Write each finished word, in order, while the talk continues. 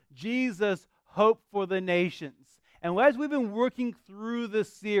Jesus, hope for the nations. And as we've been working through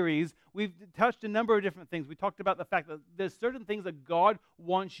this series, we've touched a number of different things. We talked about the fact that there's certain things that God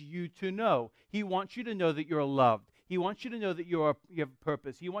wants you to know. He wants you to know that you're loved. He wants you to know that you have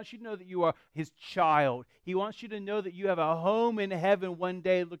purpose. He wants you to know that you are His child. He wants you to know that you have a home in heaven one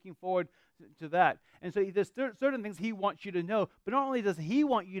day, looking forward to that. And so there's certain things He wants you to know, but not only does He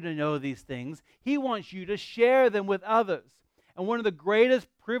want you to know these things, He wants you to share them with others. And one of the greatest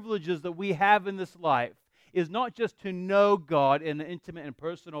privileges that we have in this life is not just to know God in an intimate and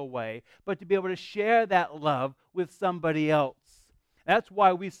personal way, but to be able to share that love with somebody else. That's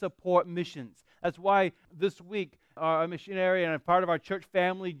why we support missions. That's why this week our missionary and a part of our church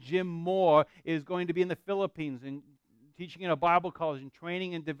family, Jim Moore, is going to be in the Philippines and teaching in a Bible college and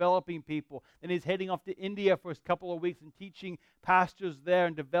training and developing people. And he's heading off to India for a couple of weeks and teaching pastors there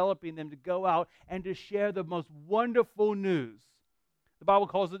and developing them to go out and to share the most wonderful news. The Bible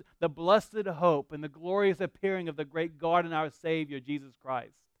calls it the blessed hope and the glorious appearing of the great God and our Savior, Jesus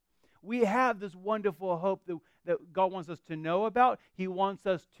Christ. We have this wonderful hope that God wants us to know about. He wants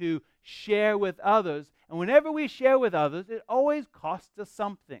us to share with others. And whenever we share with others, it always costs us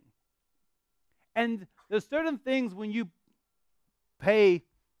something. And there's certain things when you pay,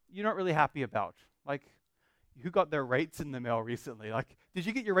 you're not really happy about. Like, who got their rates in the mail recently? Like, did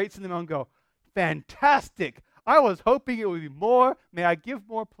you get your rates in the mail and go, fantastic, I was hoping it would be more. May I give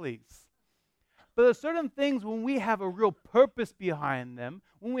more, please? But there's certain things when we have a real purpose behind them,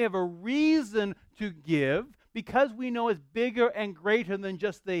 when we have a reason to give, because we know it's bigger and greater than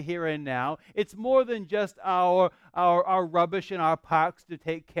just the here and now. It's more than just our rubbish and our parks to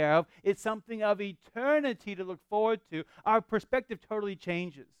take care of. It's something of eternity to look forward to. Our perspective totally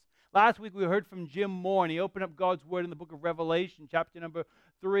changes. Last week we heard from Jim Moore, and he opened up God's Word in the book of Revelation, chapter number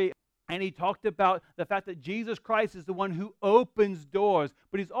 3. And he talked about the fact that Jesus Christ is the one who opens doors,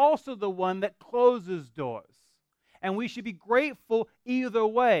 but He's also the one that closes doors. And we should be grateful either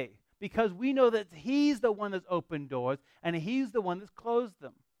way, because we know that He's the one that's opened doors, and He's the one that's closed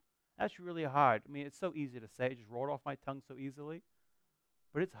them. That's really hard. I mean, it's so easy to say. It just rolled off my tongue so easily.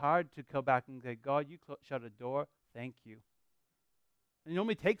 But it's hard to go back and say, God, you shut a door. Thank you. It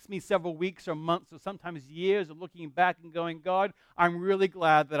normally takes me several weeks or months or sometimes years of looking back and going, God, I'm really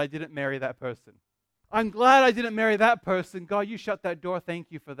glad that I didn't marry that person. I'm glad I didn't marry that person. God, you shut that door.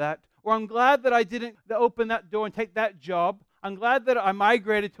 Thank you for that. Or I'm glad that I didn't open that door and take that job. I'm glad that I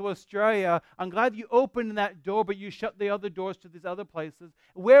migrated to Australia. I'm glad you opened that door, but you shut the other doors to these other places.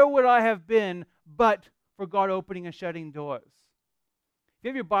 Where would I have been but for God opening and shutting doors? If you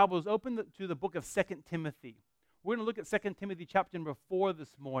have your Bibles, open to the book of 2 Timothy. We're going to look at 2 Timothy chapter number 4 this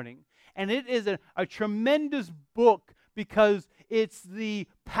morning. And it is a tremendous book because it's the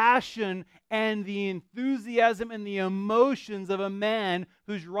passion and the enthusiasm and the emotions of a man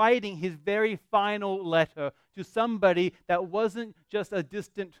who's writing his very final letter to somebody that wasn't just a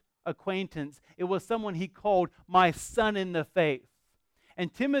distant acquaintance. It was someone he called my son in the faith.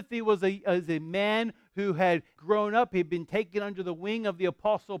 And Timothy was a man who had grown up. He'd been taken under the wing of the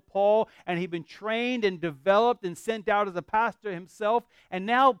Apostle Paul, and he'd been trained and developed and sent out as a pastor himself. And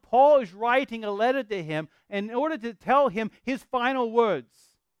now Paul is writing a letter to him in order to tell him his final words.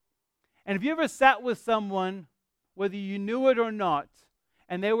 And have you ever sat with someone, whether you knew it or not,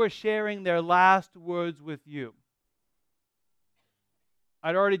 and they were sharing their last words with you?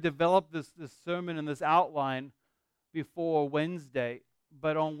 I'd already developed this sermon and this outline before Wednesday.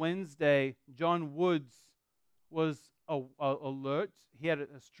 But on Wednesday, John Woods was alert. He had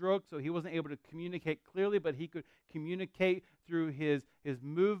a stroke, so he wasn't able to communicate clearly, but he could communicate through his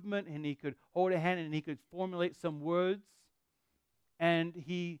movement, and he could hold a hand, and he could formulate some words. And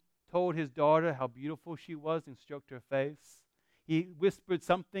he told his daughter how beautiful she was and stroked her face. He whispered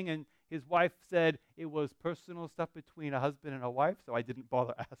something, and his wife said it was personal stuff between a husband and a wife, so I didn't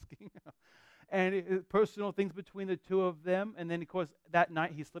bother asking. And personal things between the two of them. And then, of course, that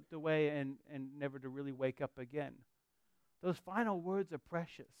night he slipped away and never to really wake up again. Those final words are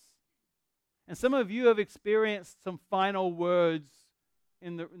precious. And some of you have experienced some final words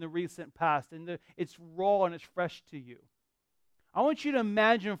in the recent past, and it's raw and it's fresh to you. I want you to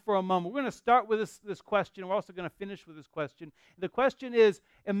imagine for a moment. We're going to start with this question. We're also going to finish with this question. The question is,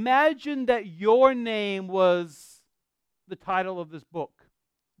 imagine that your name was the title of this book.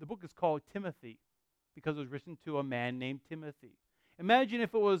 The book is called Timothy because it was written to a man named Timothy. Imagine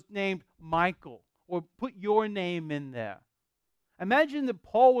if it was named Michael, or put your name in there. Imagine that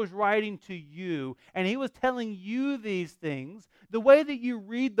Paul was writing to you and he was telling you these things. The way that you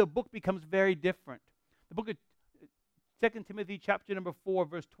read the book becomes very different. The book of 2 Timothy chapter number 4,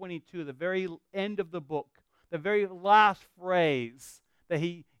 verse 22, the very end of the book, the very last phrase that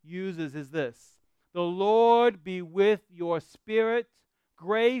he uses is this: the Lord be with your spirit,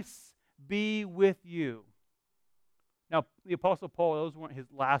 grace be with you. Now, the Apostle Paul, those weren't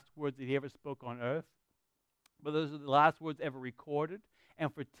his last words that he ever spoke on earth, but those are the last words ever recorded.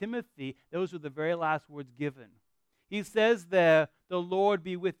 And for Timothy, those were the very last words given. He says there, the Lord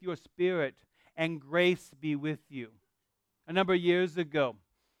be with your spirit and grace be with you. A number of years ago,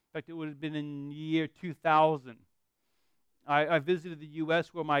 in fact, it would have been in the year 2000, I visited the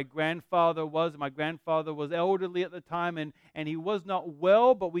U.S. where my grandfather was. My grandfather was elderly at the time, and he was not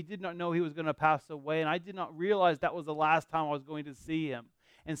well, but we did not know he was going to pass away, and I did not realize that was the last time I was going to see him.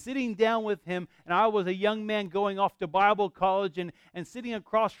 And sitting down with him, and I was a young man going off to Bible college, and sitting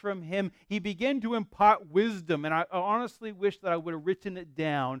across from him, he began to impart wisdom, and I honestly wish that I would have written it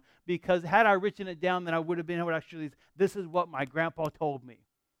down, because had I written it down, then I would have been able to actually, this is what my grandpa told me.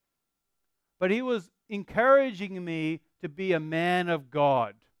 But he was encouraging me to be a man of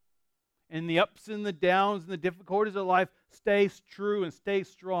God. In the ups and the downs and the difficulties of life, stay true and stay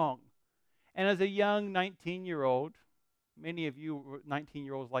strong. And as a young 19-year-old, many of you were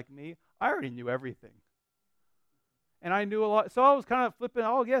 19-year-olds like me, I already knew everything. And I knew a lot. So I was kind of flipping,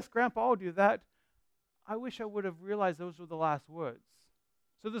 oh, yes, Grandpa, I'll do that. I wish I would have realized those were the last words.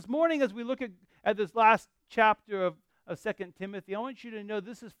 So this morning, as we look at this last chapter of 2 Timothy, I want you to know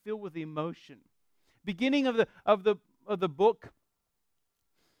this is filled with emotion. Beginning of the book,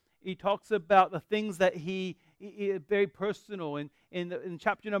 he talks about the things that he very personal. In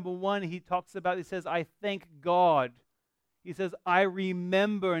chapter number 1, he talks about, he says, I thank God. He says, I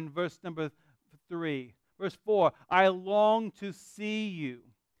remember in verse number 3. Verse 4, I long to see you.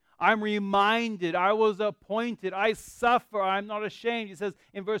 I'm reminded, I was appointed, I suffer, I'm not ashamed. He says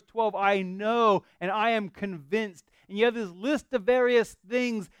in verse 12, I know and I am convinced. And you have this list of various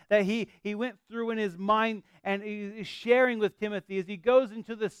things that he went through in his mind and he is sharing with Timothy. As he goes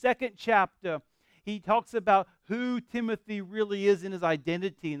into the second chapter, he talks about who Timothy really is in his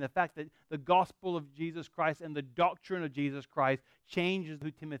identity and the fact that the gospel of Jesus Christ and the doctrine of Jesus Christ changes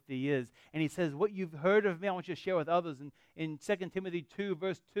who Timothy is. And he says, what you've heard of me, I want you to share with others. And in 2 Timothy 2,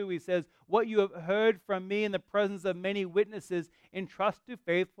 verse 2, he says, what you have heard from me in the presence of many witnesses, entrust to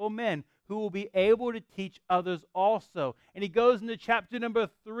faithful men who will be able to teach others also. And he goes into chapter number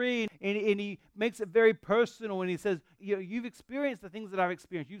 3, and he makes it very personal, and he says, you've experienced the things that I've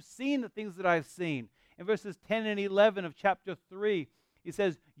experienced. You've seen the things that I've seen. In verses 10 and 11 of chapter 3, he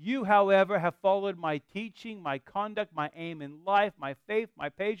says, you, however, have followed my teaching, my conduct, my aim in life, my faith, my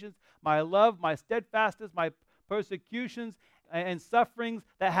patience, my love, my steadfastness, my persecutions and sufferings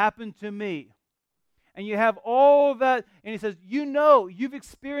that happened to me. And you have all that, and he says, you've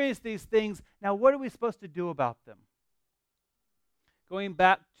experienced these things. Now, what are we supposed to do about them? Going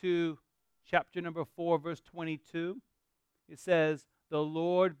back to chapter number 4, verse 22, it says, the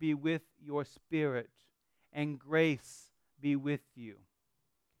Lord be with your spirit, and grace be with you.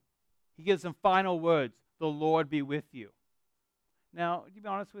 He gives some final words, the Lord be with you. Now, to be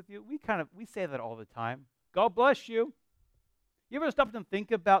honest with you, we say that all the time. God bless you. You ever stop and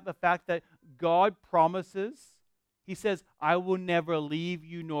think about the fact that God promises? He says, I will never leave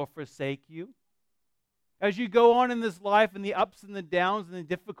you nor forsake you. As you go on in this life and the ups and the downs and the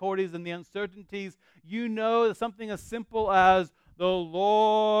difficulties and the uncertainties, you know that something as simple as the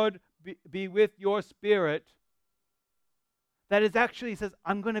Lord be with your spirit, that is actually, he says,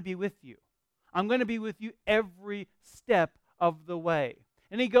 I'm going to be with you. I'm going to be with you every step of the way.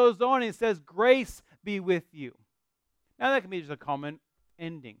 And he goes on and he says, grace be with you. Now that can be just a common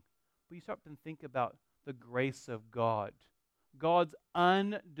ending. But you start to think about the grace of God. God's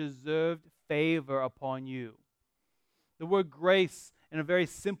undeserved favor upon you. The word grace, in a very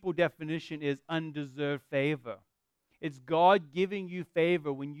simple definition, is undeserved favor. It's God giving you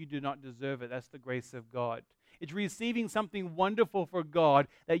favor when you do not deserve it. That's the grace of God. It's receiving something wonderful for God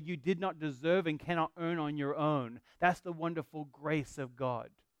that you did not deserve and cannot earn on your own. That's the wonderful grace of God.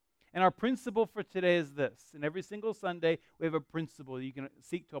 And our principle for today is this. And every single Sunday, we have a principle that you can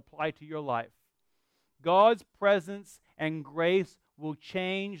seek to apply to your life. God's presence and grace will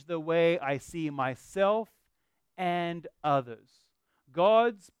change the way I see myself and others.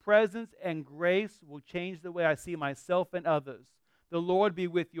 God's presence and grace will change the way I see myself and others. The Lord be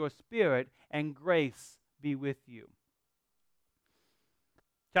with your spirit, and grace be with you.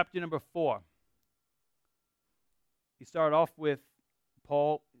 Chapter number 4. You start off with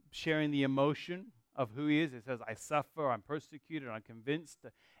Paul sharing the emotion of who he is. He says, I suffer, I'm persecuted, I'm convinced.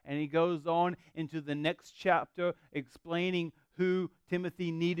 And he goes on into the next chapter explaining who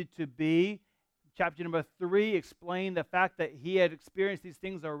Timothy needed to be. Chapter number 3 explained the fact that he had experienced these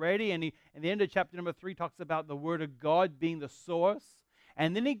things already. And at the end of chapter number 3 talks about the Word of God being the source.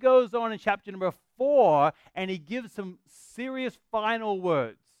 And then he goes on in chapter number 4, and he gives some serious final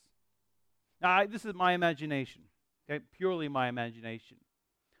words. Now, this is my imagination, okay? Purely my imagination.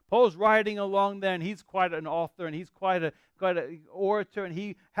 Paul's writing along there, and he's quite an author, and he's quite an orator, and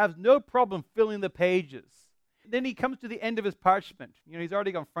he has no problem filling the pages. Then he comes to the end of his parchment. He's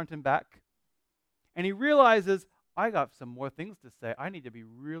already gone front and back. And he realizes, I got some more things to say. I need to be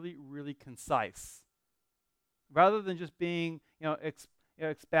really, really concise. Rather than just being,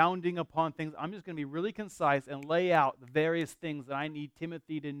 expounding upon things, I'm just going to be really concise and lay out the various things that I need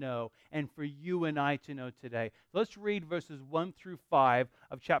Timothy to know and for you and I to know today. So let's read verses 1 through 5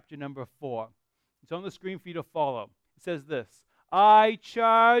 of chapter number 4. It's on the screen for you to follow. It says this: I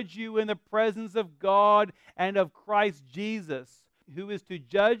charge you in the presence of God and of Christ Jesus, who is to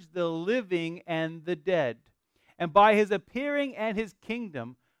judge the living and the dead. And by his appearing and his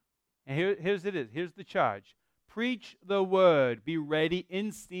kingdom, and here's the charge: preach the word, be ready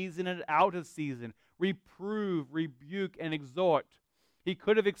in season and out of season, reprove, rebuke, and exhort. He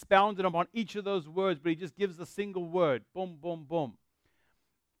could have expounded upon each of those words, but he just gives a single word. Boom, boom, boom.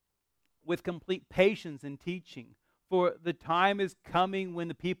 With complete patience in teaching. For the time is coming when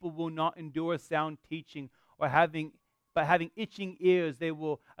the people will not endure sound teaching, but having itching ears, they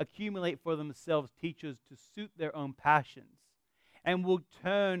will accumulate for themselves teachers to suit their own passions, and will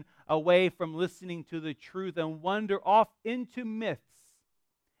turn away from listening to the truth and wander off into myths.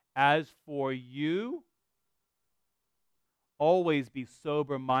 As for you, always be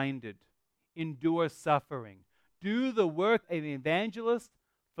sober-minded, endure suffering, do the work of an evangelist,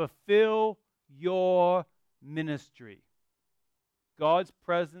 fulfill your ministry. God's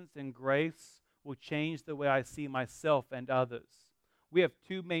presence and grace will change the way I see myself and others. We have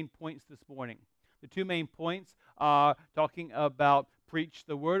two main points this morning. The two main points are talking about preach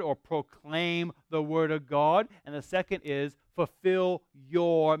the word or proclaim the word of God, and the second is fulfill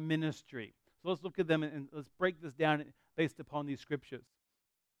your ministry. So let's look at them and let's break this down based upon these scriptures.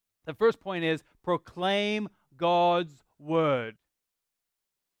 The first point is proclaim God's word.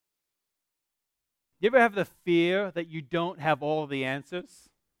 You ever have the fear that you don't have all the answers?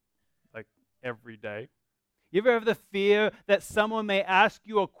 Like every day. You ever have the fear that someone may ask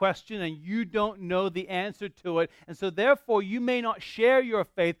you a question and you don't know the answer to it, and so therefore you may not share your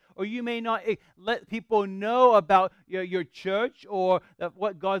faith, or you may not let people know about your church or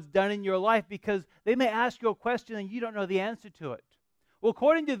what God's done in your life because they may ask you a question and you don't know the answer to it? Well,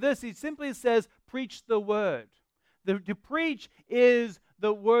 according to this, he simply says, preach the word. To preach is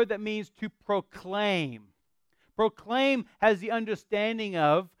the word that means to proclaim. Proclaim has the understanding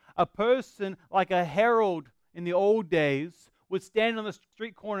of a person like a herald in the old days would stand on the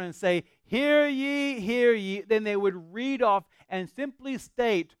street corner and say, hear ye, hear ye. Then they would read off and simply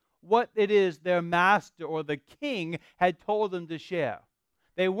state what it is their master or the king had told them to share.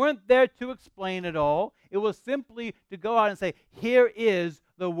 They weren't there to explain it all. It was simply to go out and say, here is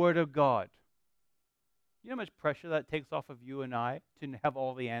the word of God. You know how much pressure that takes off of you and I to have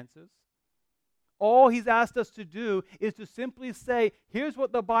all the answers? All he's asked us to do is to simply say, here's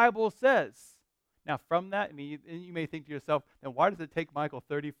what the Bible says. Now, from that, you may think to yourself, then why does it take Michael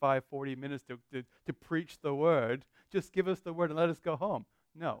 35, 40 minutes to preach the word? Just give us the word and let us go home.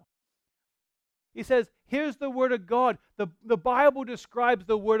 No. He says, here's the word of God. The Bible describes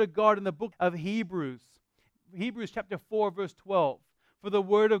the word of God in the book of Hebrews. Hebrews chapter 4, verse 12. For the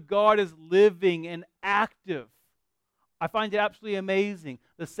word of God is living and active. I find it absolutely amazing.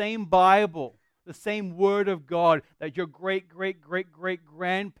 The same Bible, the same word of God that your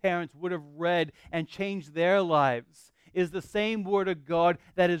great-great-great-great-grandparents would have read and changed their lives is the same word of God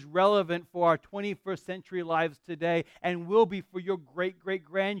that is relevant for our 21st century lives today and will be for your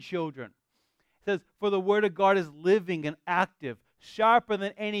great-great-grandchildren. It says, for the word of God is living and active, sharper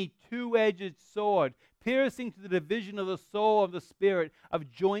than any two-edged sword, piercing to the division of the soul of the spirit,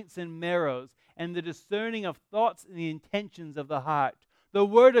 of joints and marrows, and the discerning of thoughts and the intentions of the heart. The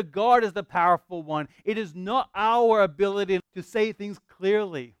word of God is the powerful one. It is not our ability to say things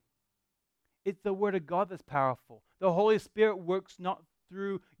clearly. It's the word of God that's powerful. The Holy Spirit works not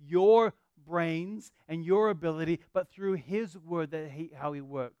through your brains and your ability, but through His word, how He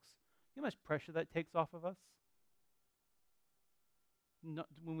works. You know how much pressure that takes off of us?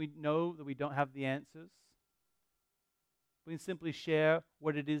 When we know that we don't have the answers, we can simply share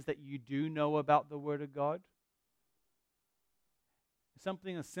what it is that you do know about the Word of God.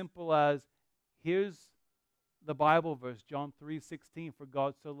 Something as simple as, here's the Bible verse, John 3:16, for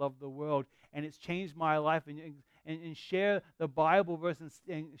God so loved the world, and it's changed my life, and share the Bible verse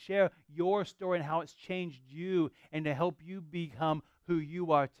and share your story and how it's changed you and to help you become who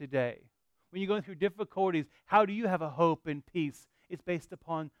you are today. When you're going through difficulties, how do you have a hope and peace It's based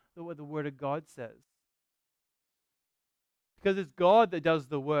upon what the Word of God says. Because it's God that does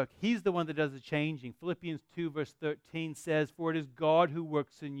the work. He's the one that does the changing. Philippians 2 verse 13 says, "For it is God who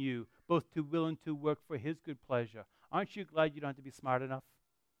works in you, both to will and to work for His good pleasure." Aren't you glad you don't have to be smart enough?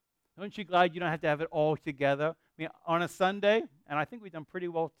 Aren't you glad you don't have to have it all together? I mean, on a Sunday, and I think we've done pretty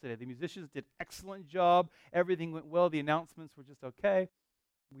well today. The musicians did an excellent job. Everything went well. The announcements were just okay.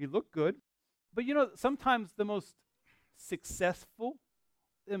 We look good. But sometimes the most successful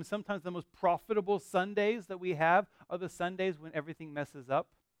and sometimes the most profitable Sundays that we have are the Sundays when everything messes up.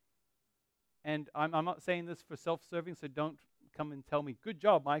 And I'm not saying this for self-serving, so don't come and tell me, "Good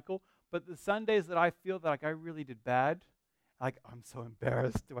job, Michael." But the Sundays that I feel that I really did bad, I'm so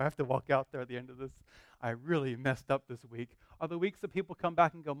embarrassed. Do I have to walk out there at the end of this? I really messed up this week. Are the weeks that people come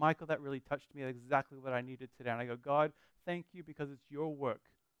back and go, "Michael, that really touched me. That's exactly what I needed today." And I go, "God, thank you, because it's your work.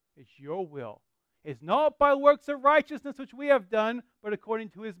 It's your will. It's not by works of righteousness which we have done, but according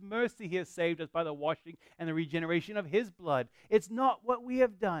to His mercy He has saved us by the washing and the regeneration of His blood." It's not what we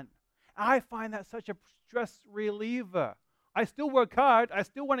have done. I find that such a stress reliever. I still work hard. I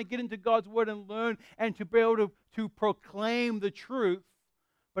still want to get into God's Word and learn and to be able to proclaim the truth,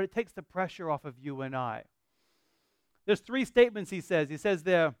 but it takes the pressure off of you and I. There's 3 statements he says. He says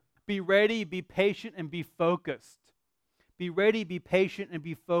there, be ready, be patient, and be focused. Be ready, be patient, and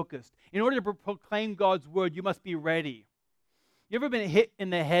be focused. In order to proclaim God's Word, you must be ready. You ever been hit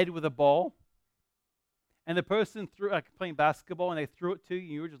in the head with a ball? And the person threw, like playing basketball, and they threw it to you, and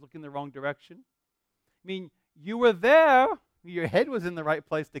you were just looking the wrong direction? I mean, you were there. Your head was in the right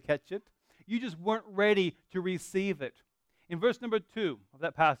place to catch it. You just weren't ready to receive it. In verse number 2 of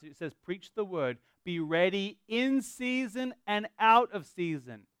that passage, it says, "Preach the word. Be ready in season and out of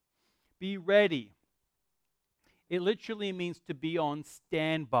season." Be ready. It literally means to be on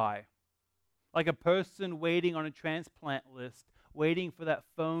standby. Like a person waiting on a transplant list, waiting for that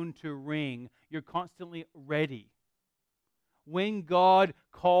phone to ring. You're constantly ready. When God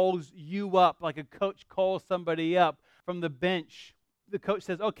calls you up, like a coach calls somebody up from the bench, the coach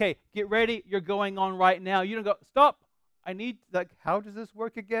says, "Okay, get ready. You're going on right now." You don't go, "Stop. How does this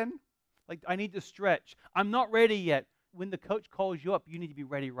work again? I need to stretch. I'm not ready yet." When the coach calls you up, you need to be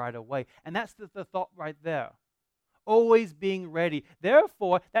ready right away. And that's the thought right there. Always being ready.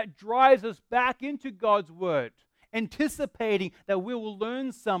 Therefore, that drives us back into God's Word, anticipating that we will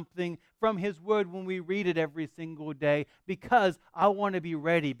learn something from His Word when we read it every single day, because I want to be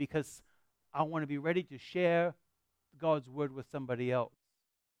ready, because I want to be ready to share God's Word with somebody else.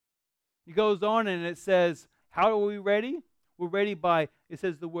 It goes on and it says, how are we ready? We're ready by, it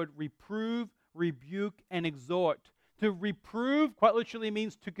says the word reprove, rebuke, and exhort. To reprove quite literally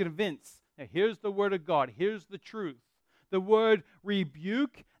means to convince. Now, here's the Word of God. Here's the truth. The word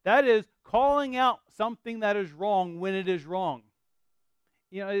rebuke, that is calling out something that is wrong when it is wrong.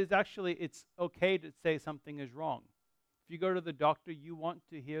 It's okay to say something is wrong. If you go to the doctor, you want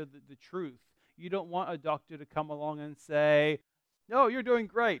to hear the truth. You don't want a doctor to come along and say, "No, you're doing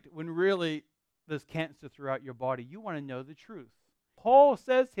great," when really there's cancer throughout your body. You want to know the truth. Paul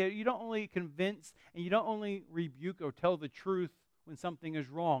says here, you don't only convince and you don't only rebuke or tell the truth when something is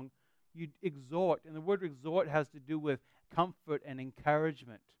wrong, you exhort. And the word exhort has to do with comfort and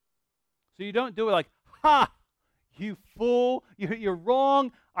encouragement. So you don't do it like, "Ha! You fool, you're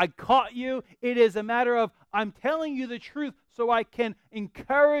wrong, I caught you." It is a matter of, I'm telling you the truth so I can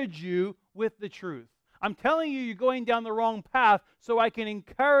encourage you with the truth. I'm telling you you're going down the wrong path so I can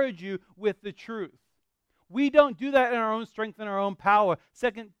encourage you with the truth. We don't do that in our own strength and our own power.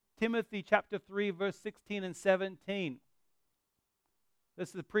 2 Timothy chapter 3, verse 16 and 17. This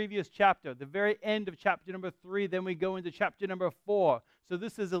is the previous chapter, the very end of chapter number 3. Then we go into chapter number 4. So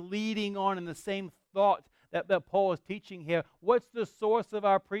this is a leading on in the same thought that Paul is teaching here. What's the source of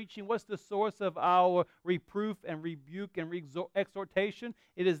our preaching? What's the source of our reproof and rebuke and exhortation?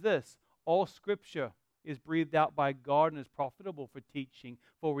 It is this: all Scripture is breathed out by God and is profitable for teaching,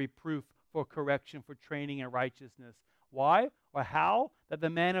 for reproof, for correction, for training in righteousness. Why or how? That the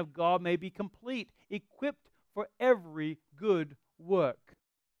man of God may be complete, equipped for every good work.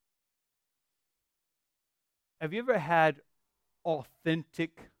 Have you ever had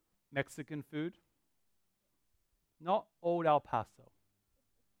authentic Mexican food? Not old El Paso.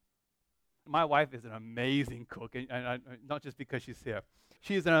 My wife is an amazing cook, and not just because she's here.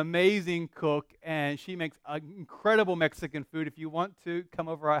 She is an amazing cook, and she makes incredible Mexican food. If you want to come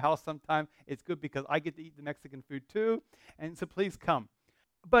over our house sometime, it's good because I get to eat the Mexican food too, and so please come.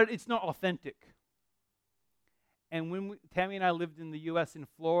 But it's not authentic. And when Tammy and I lived in the U.S. in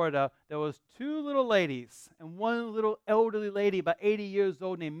Florida, there was two little ladies and one little elderly lady, about 80 years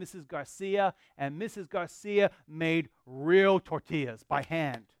old, named Mrs. Garcia. And Mrs. Garcia made real tortillas by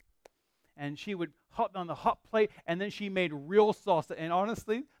hand. And she would hot on the hot plate, and then she made real salsa. And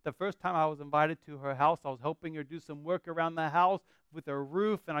honestly, the first time I was invited to her house, I was helping her do some work around the house with her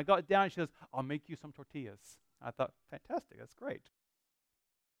roof. And I got down, and she goes, "I'll make you some tortillas." I thought, fantastic, that's great.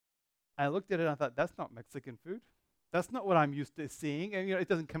 I looked at it, and I thought, that's not Mexican food. That's not what I'm used to seeing, and it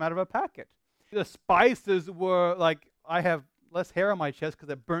doesn't come out of a packet. The spices were like, I have less hair on my chest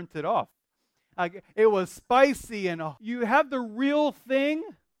because I burnt it off. It was spicy, and you have the real thing.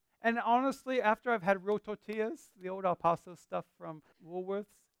 And honestly, after I've had real tortillas, the old El Paso stuff from Woolworths,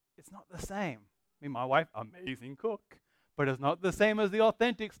 it's not the same. I mean, my wife, amazing cook, but it's not the same as the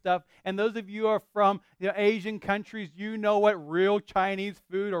authentic stuff. And those of you who are from Asian countries, you know what real Chinese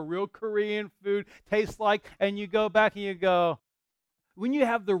food or real Korean food tastes like. And you go back and you go, when you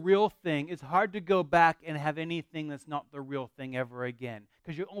have the real thing, it's hard to go back and have anything that's not the real thing ever again,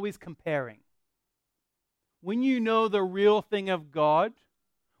 because you're always comparing. When you know the real thing of God,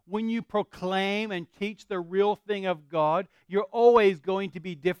 when you proclaim and teach the real thing of God, you're always going to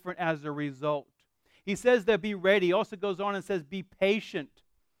be different as a result. He says that be ready. He also goes on and says be patient.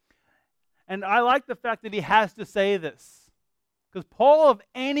 And I like the fact that he has to say this, because Paul, of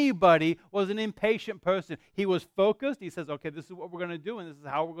anybody, was an impatient person. He was focused. He says, okay, this is what we're going to do, and this is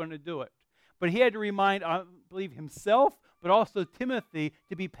how we're going to do it. But he had to remind, I believe, himself, but also Timothy,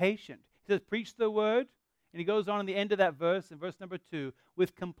 to be patient. He says, preach the word. And he goes on in the end of that verse, in verse number 2,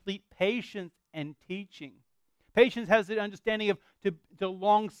 with complete patience and teaching. Patience has the understanding of to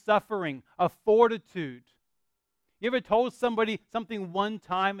long suffering, of fortitude. You ever told somebody something one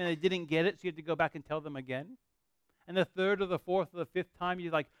time and they didn't get it, so you have to go back and tell them again? And the third or the fourth or the fifth time,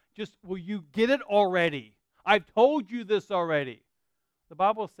 you're like, will you get it already? I've told you this already. The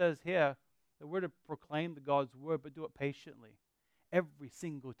Bible says here that we're to proclaim the God's word, but do it patiently. Every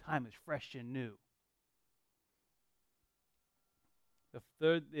single time is fresh and new. The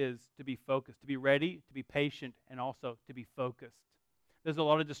third is to be focused, to be ready, to be patient, and also to be focused. There's a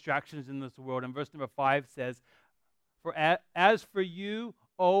lot of distractions in this world. And verse number 5 says, as for you,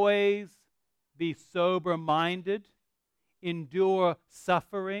 always be sober-minded, endure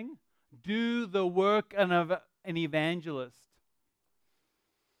suffering, do the work of an evangelist.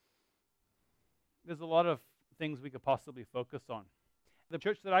 There's a lot of things we could possibly focus on. The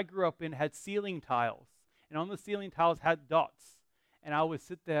church that I grew up in had ceiling tiles, and on the ceiling tiles had dots. And I would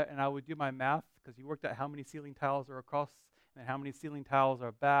sit there and I would do my math, because you worked out how many ceiling tiles are across and how many ceiling tiles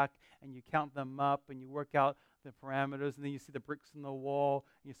are back, and you count them up and you work out the parameters, and then you see the bricks in the wall,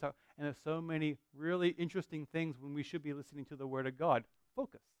 and there's so many really interesting things when we should be listening to the Word of God.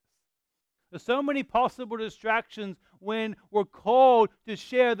 Focus. There's so many possible distractions when we're called to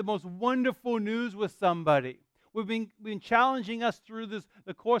share the most wonderful news with somebody. We've been challenging us through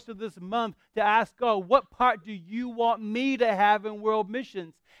the course of this month to ask God, what part do you want me to have in world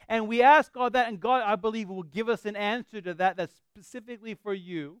missions? And we ask God that, and God, I believe, will give us an answer to that that's specifically for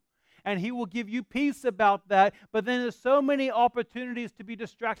you. And He will give you peace about that. But then there's so many opportunities to be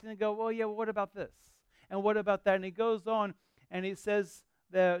distracted and go, well, yeah, well, what about this? And what about that? And He goes on, and He says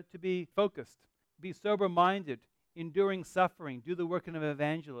there to be focused, be sober-minded, enduring suffering, do the work of an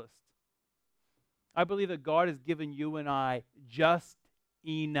evangelist. I believe that God has given you and I just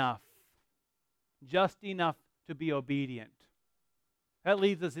enough to be obedient. That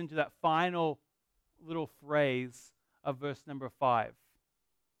leads us into that final little phrase of verse number 5.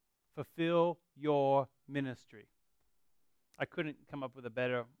 Fulfill your ministry. I couldn't come up with a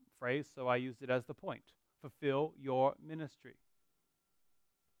better phrase, so I used it as the point. Fulfill your ministry.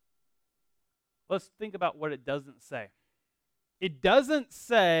 Let's think about what it doesn't say. It doesn't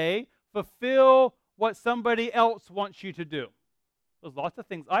say fulfill what somebody else wants you to do. There's lots of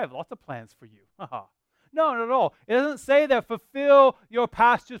things. I have lots of plans for you. No, not at all. It doesn't say that fulfill your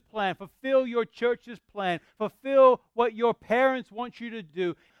pastor's plan, fulfill your church's plan, fulfill what your parents want you to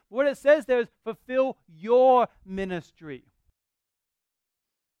do. What it says there is fulfill your ministry.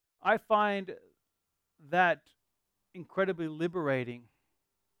 I find that incredibly liberating,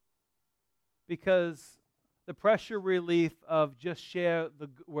 because the pressure relief of just share the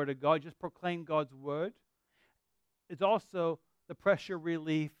word of God, just proclaim God's word, is also the pressure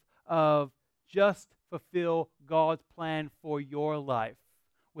relief of just fulfill God's plan for your life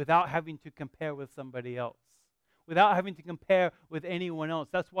without having to compare with somebody else, without having to compare with anyone else.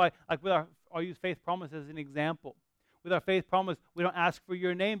 That's why, like with I'll use Faith Promise as an example. With our faith promise, we don't ask for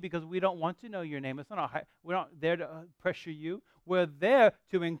your name because we don't want to know your name. We're not there to pressure you. We're there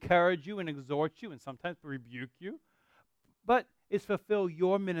to encourage you and exhort you and sometimes rebuke you. But it's fulfill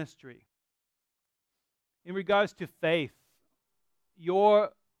your ministry. In regards to faith,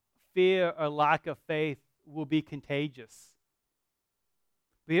 your fear or lack of faith will be contagious.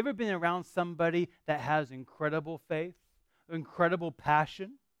 Have you ever been around somebody that has incredible faith, incredible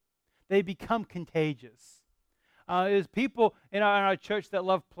passion? They become contagious. There's people in our church that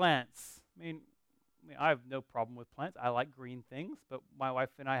love plants. I mean, I have no problem with plants. I like green things, but my wife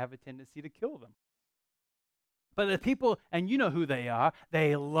and I have a tendency to kill them. But the people, and you know who they are,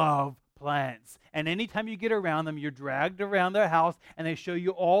 they love plants. And anytime you get around them, you're dragged around their house, and they show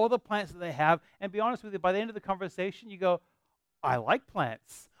you all the plants that they have. And be honest with you, by the end of the conversation, you go, I like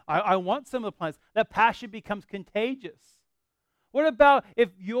plants. I want some of the plants. That passion becomes contagious. What about if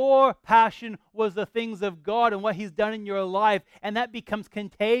your passion was the things of God and what He's done in your life, and that becomes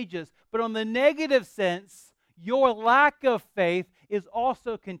contagious? But on the negative sense, your lack of faith is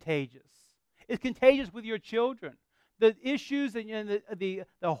also contagious. It's contagious with your children. The issues and the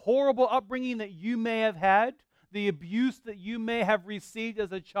horrible upbringing that you may have had, the abuse that you may have received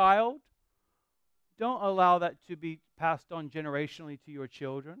as a child, don't allow that to be passed on generationally to your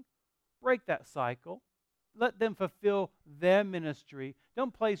children. Break that cycle. Let them fulfill their ministry.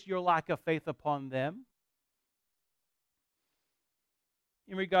 Don't place your lack of faith upon them.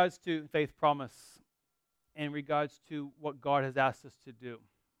 In regards to faith promise, in regards to what God has asked us to do,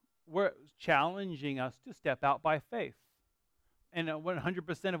 we're challenging us to step out by faith. And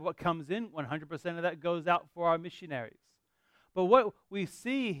 100% of what comes in, 100% of that goes out for our missionaries. But what we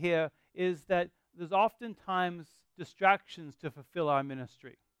see here is that there's oftentimes distractions to fulfill our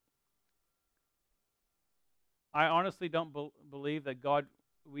ministry. I honestly don't believe that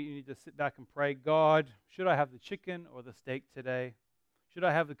we need to sit back and pray, God, should I have the chicken or the steak today? Should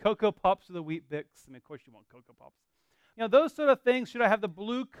I have the Cocoa Pops or the Wheat Bix? I mean, of course you want Cocoa Pops. You know, those sort of things. Should I have the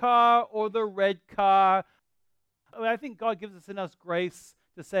blue car or the red car? I think God gives us enough grace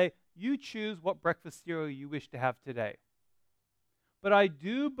to say, you choose what breakfast cereal you wish to have today. But I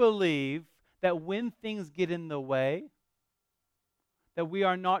do believe that when things get in the way, that we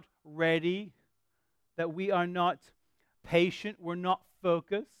are not ready, that we are not patient, we're not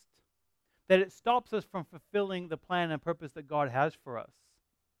focused, that it stops us from fulfilling the plan and purpose that God has for us.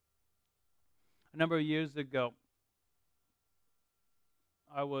 A number of years ago,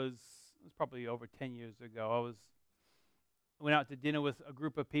 it was probably over 10 years ago, I went out to dinner with a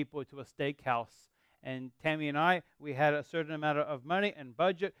group of people to a steakhouse. And Tammy and I, we had a certain amount of money and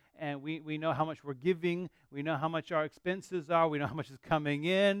budget, and we know how much we're giving. We know how much our expenses are. We know how much is coming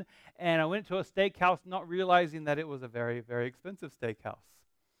in. And I went to a steakhouse not realizing that it was a very, very expensive steakhouse.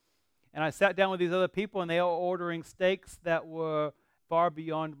 And I sat down with these other people, and they were ordering steaks that were far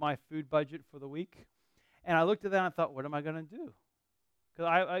beyond my food budget for the week. And I looked at that and I thought, what am I going to do?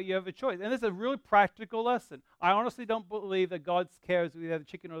 Because you have a choice. And this is a really practical lesson. I honestly don't believe that God cares whether you have the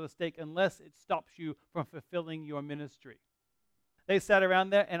chicken or the steak unless it stops you from fulfilling your ministry. They sat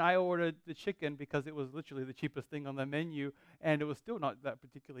around there, and I ordered the chicken because it was literally the cheapest thing on the menu, and it was still not that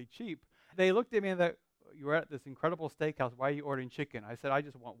particularly cheap. They looked at me and they, you were at this incredible steakhouse. Why are you ordering chicken? I said, I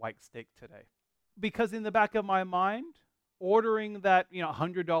just want white steak today. Because in the back of my mind, ordering that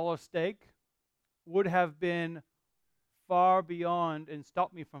 $100 steak would have been far beyond and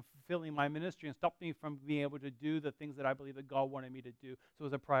stopped me from fulfilling my ministry and stopped me from being able to do the things that I believe that God wanted me to do. So it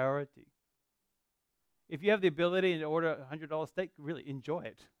was a priority. If you have the ability to order a $100 steak, really enjoy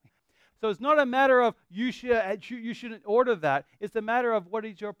it. So it's not a matter of you shouldn't order that. It's a matter of what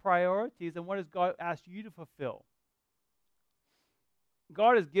is your priorities and what has God asked you to fulfill.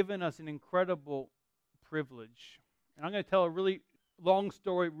 God has given us an incredible privilege. And I'm going to tell a really long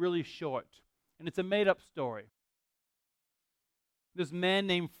story really short. And it's a made-up story. This man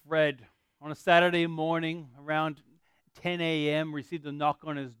named Fred, on a Saturday morning around 10 a.m., received a knock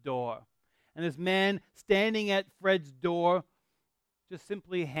on his door. And this man standing at Fred's door just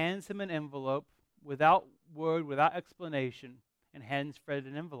simply hands him an envelope without word, without explanation, and hands Fred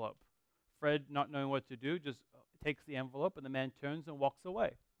an envelope. Fred, not knowing what to do, just takes the envelope, and the man turns and walks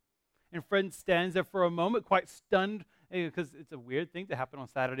away. And Fred stands there for a moment, quite stunned, because it's a weird thing to happen on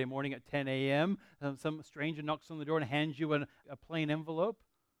Saturday morning at 10 a.m. Some stranger knocks on the door and hands you a plain envelope.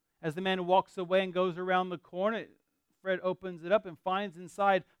 As the man walks away and goes around the corner, Fred opens it up and finds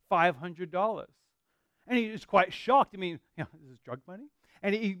inside $500. And he's quite shocked. I mean, is this drug money?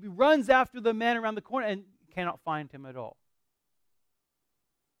 And he runs after the man around the corner and cannot find him at all.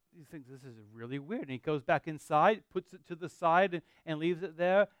 he thinks this is really weird. And he goes back inside, puts it to the side, and leaves it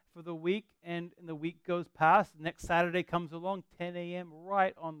there for the week. And the week goes past. Next Saturday comes along, 10 a.m.,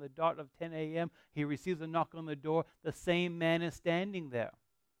 right on the dot of 10 a.m. He receives a knock on the door. The same man is standing there.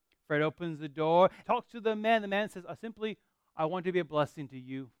 Fred opens the door, talks to the man. The man says, I want to be a blessing to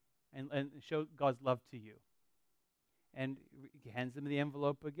you and show God's love to you. And he hands him the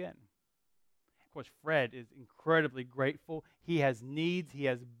envelope again. Of course, Fred is incredibly grateful. He has needs, he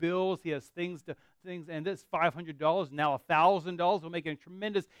has bills, he has things, and this $500, now $1,000, will make a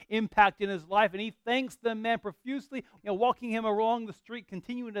tremendous impact in his life. And he thanks the man profusely, walking him along the street,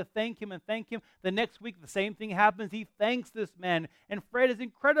 continuing to thank him and thank him. The next week, the same thing happens. He thanks this man, and Fred is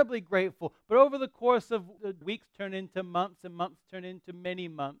incredibly grateful. But over the course of weeks turn into months, and months turn into many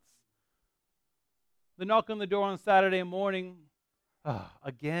months. The knock on the door on Saturday morning,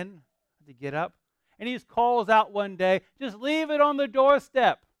 again, to get up. And he just calls out one day, just leave it on the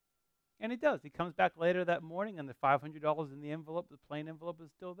doorstep. And he does. He comes back later that morning, and the $500 in the envelope, the plain envelope, is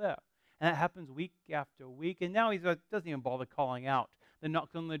still there. And that happens week after week. And now he doesn't even bother calling out. The knock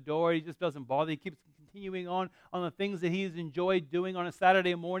on the door, he just doesn't bother. He keeps continuing on the things that he's enjoyed doing on a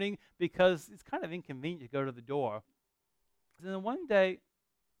Saturday morning because it's kind of inconvenient to go to the door. And then one day,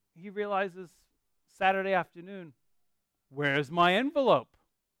 he realizes, Saturday afternoon, where's my envelope?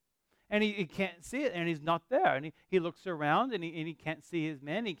 And he can't see it, and he's not there. And he looks around, and he can't see his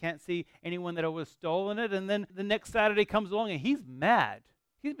men. He can't see anyone that was stolen it. And then the next Saturday comes along, and he's mad.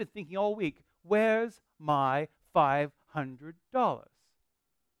 He's been thinking all week, where's my $500? And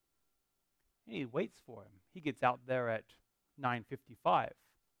he waits for him. He gets out there at 9:55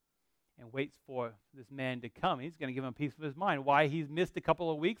 and waits for this man to come. He's going to give him a piece of his mind, why he's missed a couple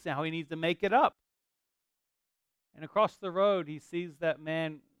of weeks and how he needs to make it up. And across the road, he sees that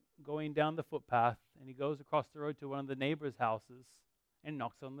man going down the footpath, and he goes across the road to one of the neighbors' houses and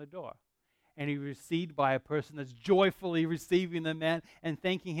knocks on the door. And he's received by a person that's joyfully receiving the man and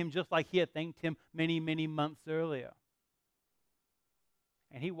thanking him just like he had thanked him many, many months earlier.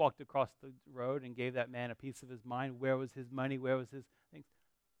 And he walked across the road and gave that man a piece of his mind. Where was his money? Where was his things?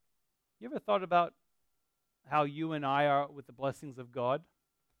 You ever thought about how you and I are with the blessings of God?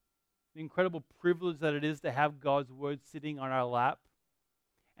 The incredible privilege that it is to have God's word sitting on our lap,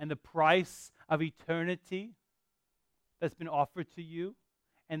 and the price of eternity that's been offered to you,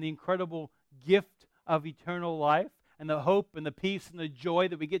 and the incredible gift of eternal life, and the hope and the peace and the joy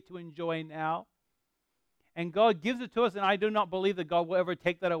that we get to enjoy now. And God gives it to us, and I do not believe that God will ever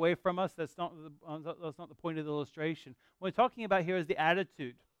take that away from us. That's not the point of the illustration. What we're talking about here is the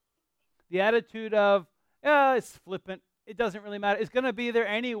attitude. The attitude of, it's flippant. It doesn't really matter. It's going to be there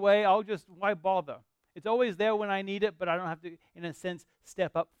anyway. Why bother? It's always there when I need it, but I don't have to, in a sense,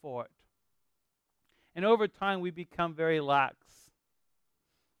 step up for it. And over time, we become very lax.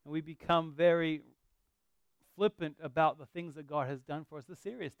 And we become very flippant about the things that God has done for us, the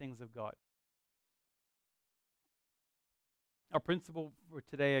serious things of God. Our principle for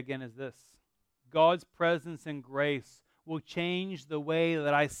today, again, is this. God's presence and grace will change the way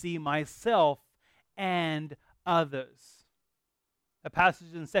that I see myself and others. A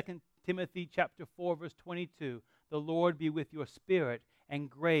passage in 2 Timothy chapter 4, verse 22, the Lord be with your spirit, and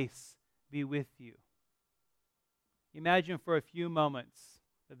grace be with you. Imagine for a few moments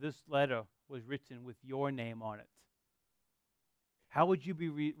that this letter was written with your name on it. How would you be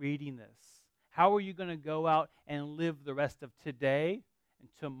reading this? How are you going to go out and live the rest of today and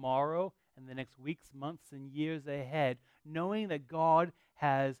tomorrow and the next weeks, months, and years ahead, knowing that God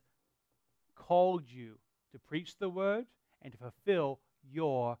has called you to preach the word and to fulfill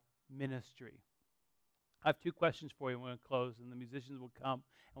your ministry? I have two questions for you. We're going to close, and the musicians will come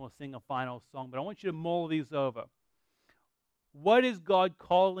and we'll sing a final song. But I want you to mull these over. What is God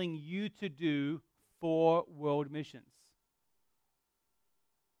calling you to do for world missions?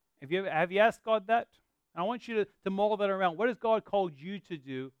 Have you asked God that? I want you to mull that around. What has God called you to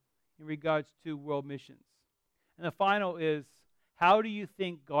do in regards to world missions? And the final is, how do you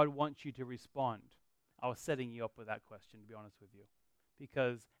think God wants you to respond? I was setting you up with that question, to be honest with you.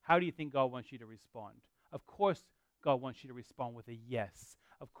 Because how do you think God wants you to respond? Of course, God wants you to respond with a yes.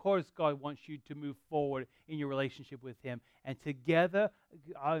 Of course, God wants you to move forward in your relationship with Him. And together,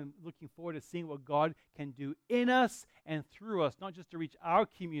 I'm looking forward to seeing what God can do in us and through us, not just to reach our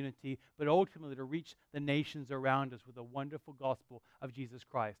community, but ultimately to reach the nations around us with the wonderful gospel of Jesus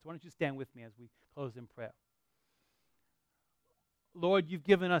Christ. Why don't you stand with me as we close in prayer? Lord, you've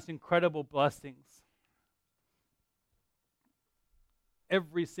given us incredible blessings.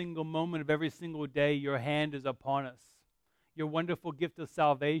 Every single moment of every single day, your hand is upon us. Your wonderful gift of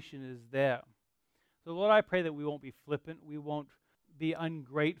salvation is there. So, Lord, I pray that we won't be flippant. We won't be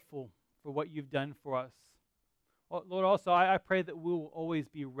ungrateful for what you've done for us. Lord, also, I pray that we will always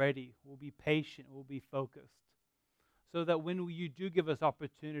be ready, we'll be patient, we'll be focused, so that when you do give us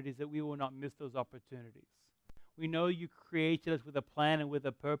opportunities, that we will not miss those opportunities. We know you created us with a plan and with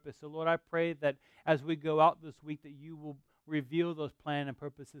a purpose. So, Lord, I pray that as we go out this week, that you will reveal those plans and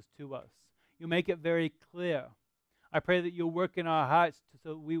purposes to us. You'll make it very clear. I pray that you'll work in our hearts so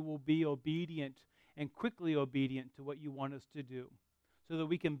that we will be obedient and quickly obedient to what you want us to do, so that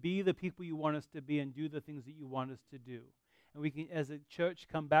we can be the people you want us to be and do the things that you want us to do. And we can, as a church,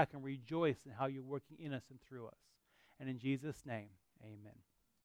 come back and rejoice in how you're working in us and through us. And in Jesus' name, amen.